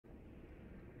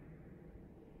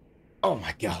Oh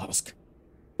my god, that was...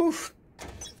 Oof.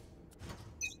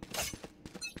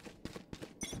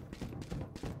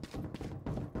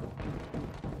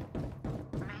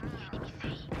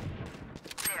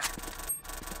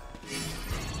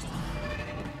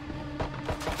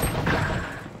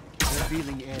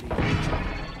 Revealing area.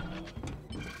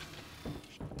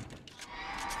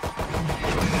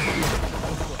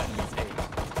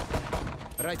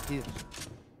 Right here.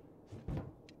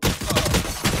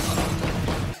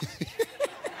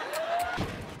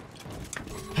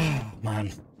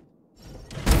 Man.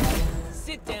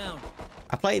 Sit down.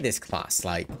 I play this class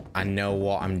like I know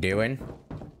what I'm doing.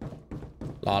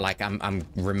 Or like I'm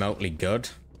remotely good.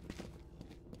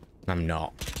 I'm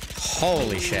not.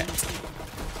 Holy shit.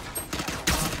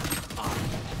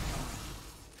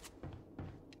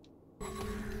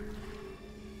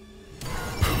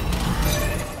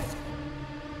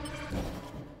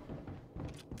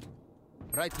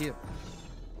 Right here.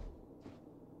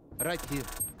 Right here.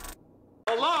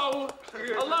 Hello?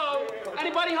 Hello?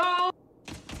 Anybody home?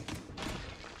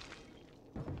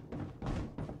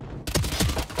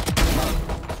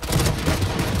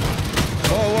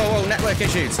 Whoa, whoa, whoa, network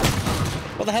issues.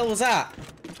 What the hell was that?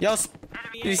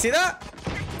 Did you see that?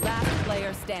 Last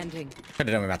player standing. Could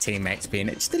have done with my teammates being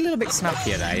just a little bit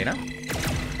snappier there, you know?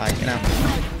 Like, you know.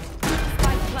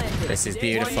 This is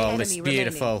beautiful, this is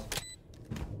beautiful.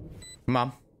 Come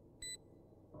on.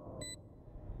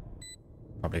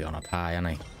 Probably gone up high, hasn't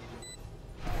he?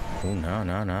 Oh, no,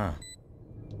 no, no.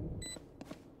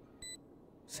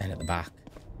 Staying at the back.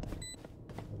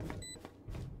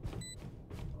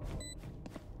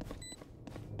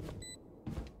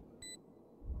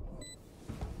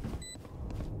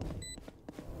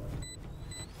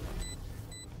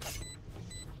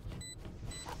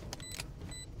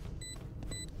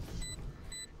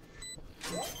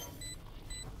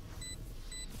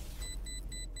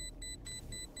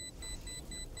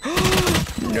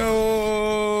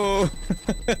 No!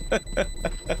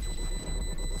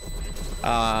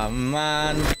 Ah,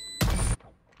 man.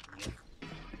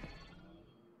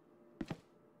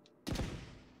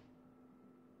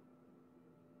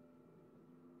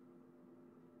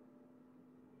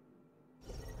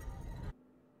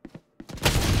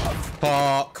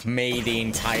 Fuck me, the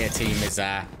entire team is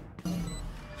there.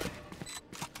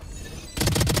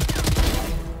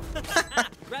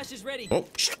 Rash is ready. Oh,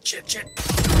 shit, shit, shit.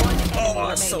 Oh,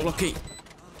 that's so lucky.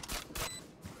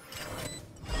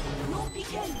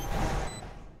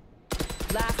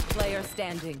 Last player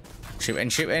standing. Shoot in,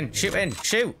 shoot in, shoot in,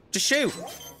 shoot. Just shoot.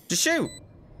 Just shoot.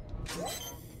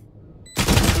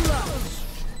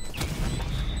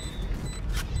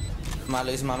 Am I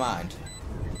losing my mind?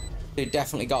 Dude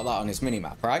definitely got that on his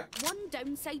minimap, right? One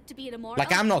downside to being immortal.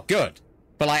 Like, I'm not good.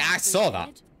 But, like, I saw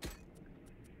that.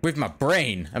 With my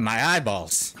brain and my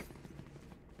eyeballs.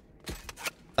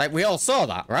 Like, we all saw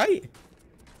that, right?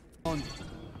 On.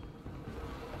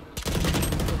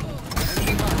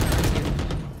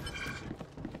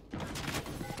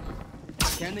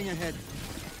 Standing ahead.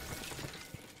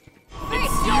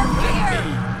 It's your gear!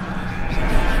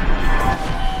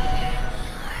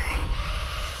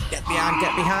 Get behind,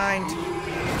 get behind.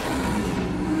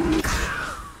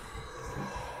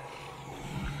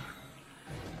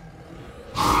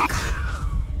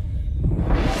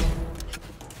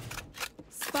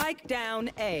 Spike down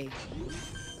A.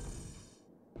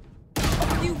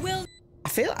 You will. I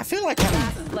feel like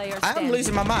I'm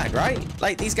losing my mind, right?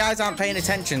 Like, these guys aren't paying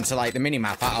attention to, like, the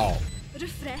minimap at all.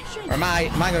 Refreshing. Or am I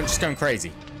just going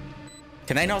crazy?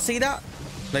 Can they not see that?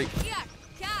 Like, Yeah,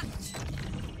 catch.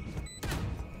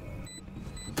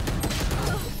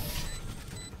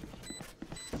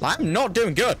 I'm not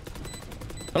doing good.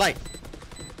 But, like,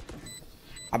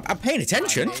 I'm paying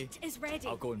attention. Is ready.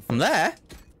 I'll go and I'm there.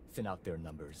 thin out their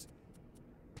numbers.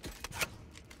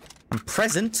 I'm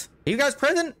present. Are you guys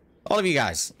present? All of you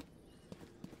guys.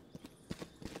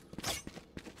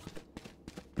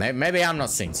 Maybe I'm not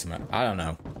seeing something. I don't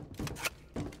know.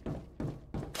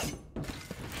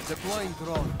 Deploying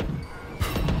drone.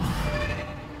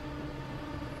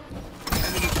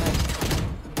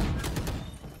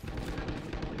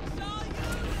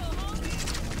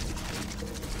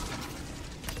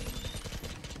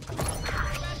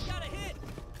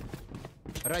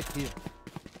 Right here.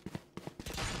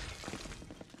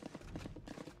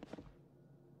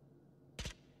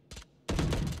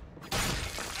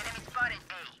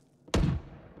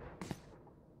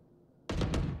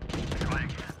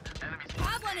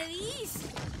 Have one of these.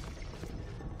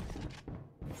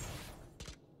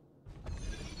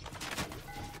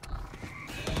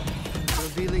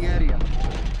 Revealing area.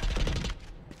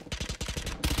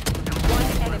 One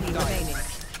enemy remaining.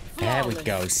 Yeah, There we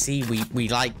go. See, we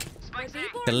like,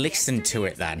 they listened to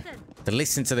it then. They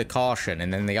listened to the caution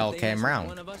and then they all came round.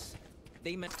 One of us.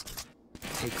 They meant.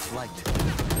 Take flight.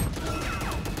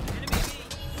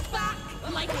 Back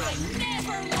like I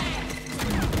never left.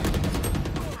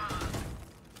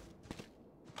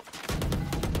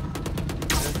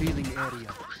 Revealing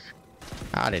area.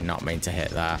 I did not mean to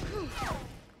hit that.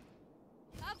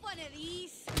 Have one of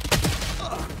these.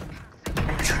 Why am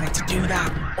I trying to do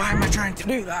that? Why am I trying to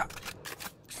do that?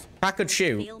 If I could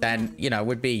shoot, then, you know,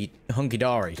 we'd be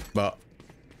hunky-dory. But,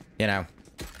 you know.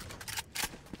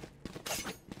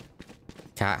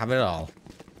 Can't have it all.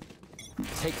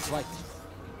 Take flight.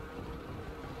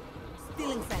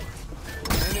 Stealing sight.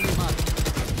 Enemy mark.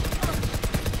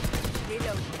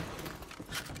 Reload.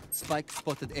 Spike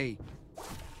spotted A.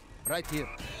 Right here.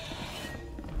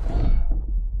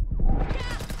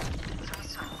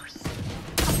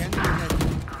 Scanning ahead.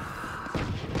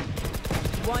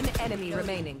 One enemy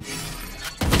remaining. Spike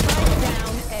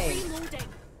down A. Reloading.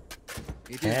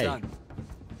 It is Hey. done.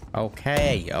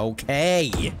 Okay,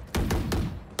 okay.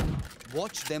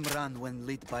 Watch them run when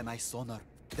lit by my sonar.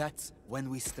 That's when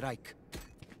we strike.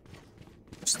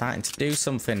 I'm starting to do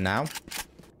something now.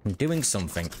 I'm doing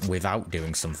something without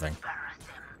doing something.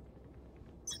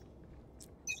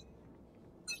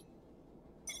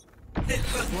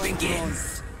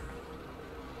 Begins.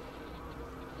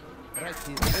 Right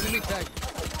here. Enemy tag.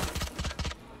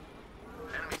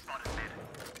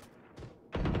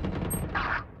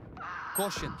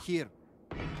 Caution here.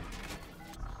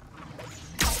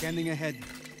 Scanning ahead.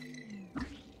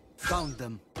 Found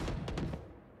them.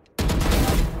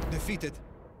 Defeated.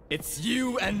 It's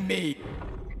you and me.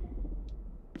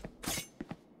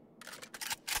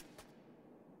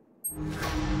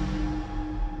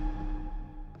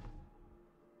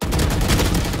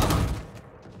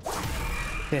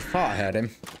 I thought I heard him.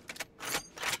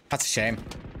 That's a shame.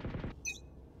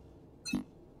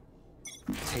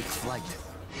 Take flight.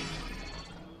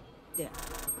 There.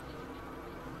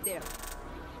 There.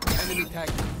 Enemy tag.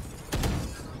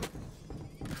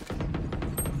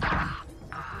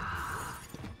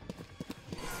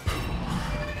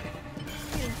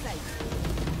 Stealing sight.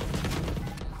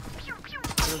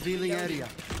 Revealing area.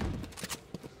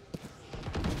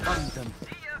 Found them.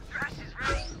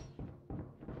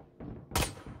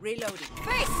 Reloading.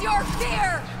 Face your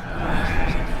fear.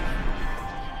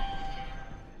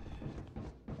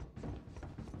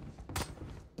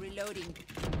 Reloading.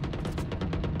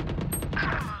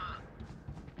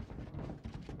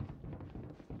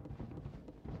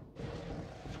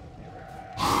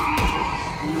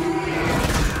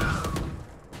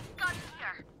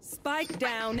 Spike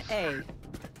down A.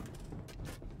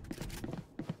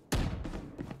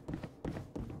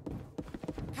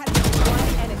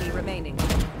 One enemy remaining.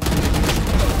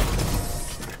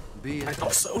 Be it. I'm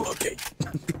so lucky.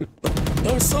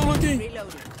 I'm so lucky.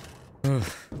 Reloading.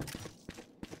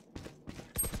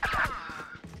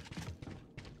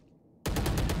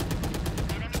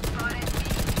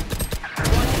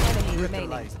 One enemy remaining.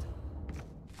 Neutralized.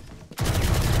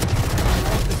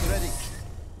 Ult is ready.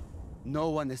 No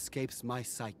one escapes my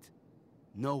sight.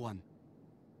 No one.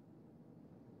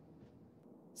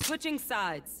 Switching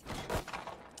sides.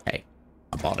 Hey,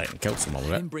 I bought it and killed someone I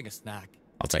with it. didn't bring a snack.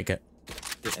 I'll take it.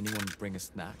 Did anyone bring a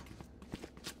snack?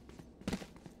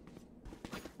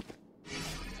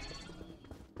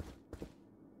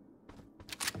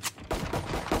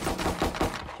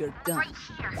 You're done.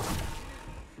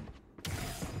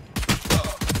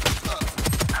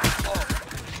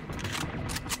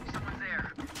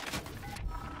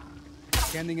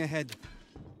 Scanning ahead.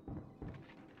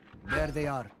 There they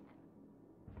are.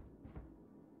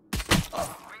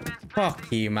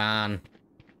 Fuck you, man.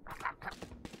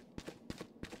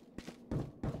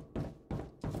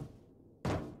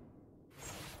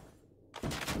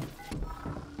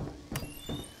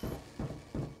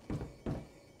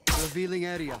 Revealing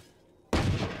area.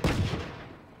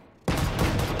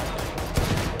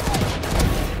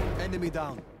 Enemy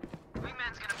down.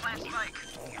 Wingman's gonna plant spike.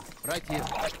 Right here.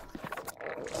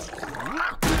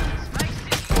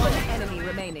 One enemy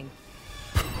remaining.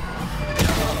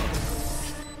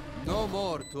 No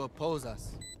more to oppose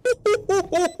us.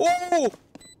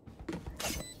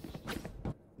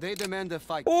 They demand a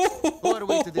fight. Who are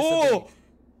we to disobey?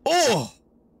 Oh!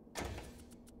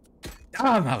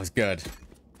 Damn, that was good.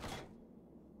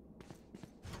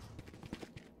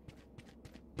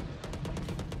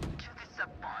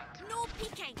 No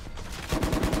peeking.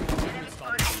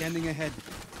 Scanning ahead.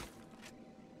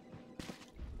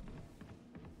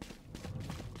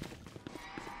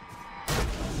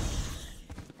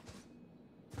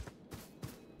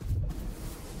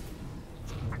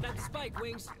 That's the spike,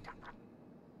 Wings.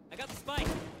 I got the spike.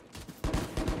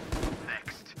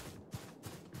 Next.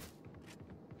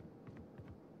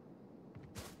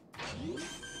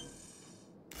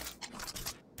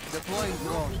 Deploying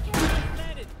drone.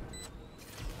 Planted.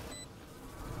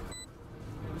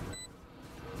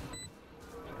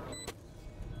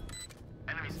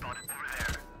 Enemy spotted over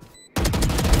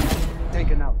there.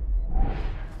 Taken out.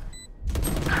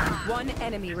 One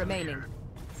enemy remaining.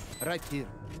 Right here.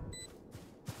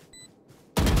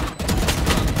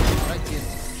 Right here.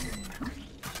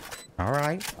 All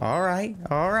right, all right,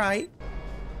 all right.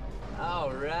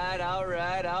 All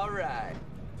right.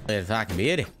 If I can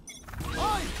beat it.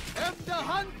 I am the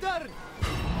hunter!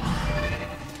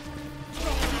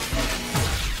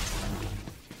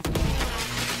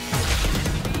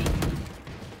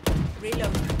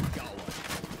 Reload.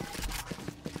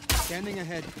 Scanning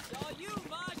ahead. All you,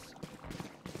 boss.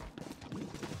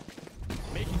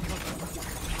 Making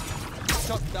contact.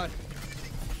 Shot done.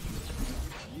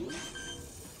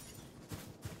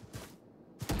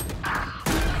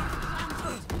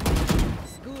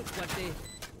 Good, what they...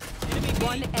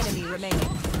 One enemy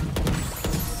remaining.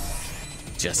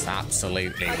 Just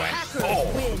absolutely went.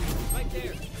 Hackers win. Right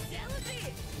there.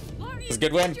 It's a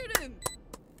good win.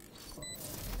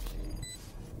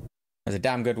 It's a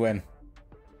damn good win.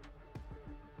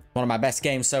 One of my best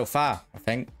games so far, I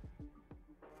think.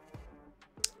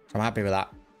 I'm happy with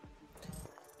that.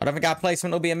 I don't think our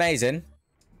placement will be amazing,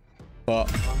 but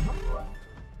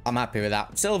I'm happy with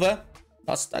that. Silver,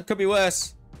 that could be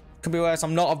worse. Could be worse.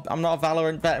 I'm not a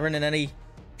Valorant veteran in any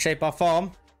shape or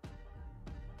form.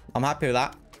 I'm happy with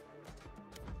that.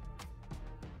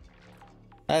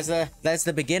 There's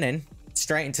the beginning.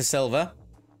 Straight into silver.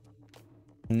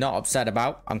 Not upset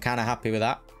about. I'm kind of happy with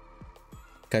that.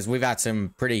 Because we've had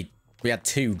we had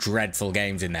 2 dreadful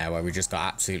games in there where we just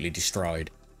got absolutely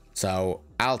destroyed. So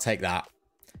I'll take that.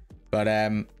 But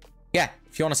yeah,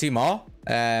 if you want to see more,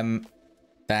 then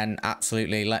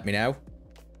absolutely let me know.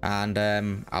 And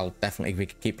I'll definitely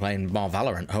keep playing more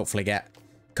Valorant. Hopefully get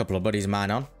a couple of buddies of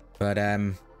mine on. But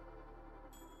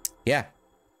yeah,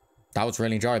 that was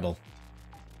really enjoyable.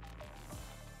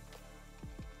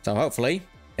 So hopefully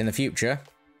in the future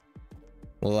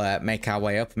we'll make our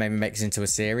way up, maybe make this into a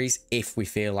series if we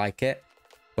feel like it.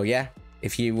 But yeah,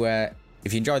 if you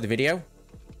enjoyed the video,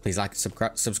 please like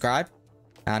and subscribe,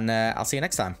 and I'll see you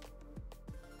next time.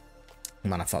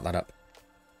 Man, I fucked that up.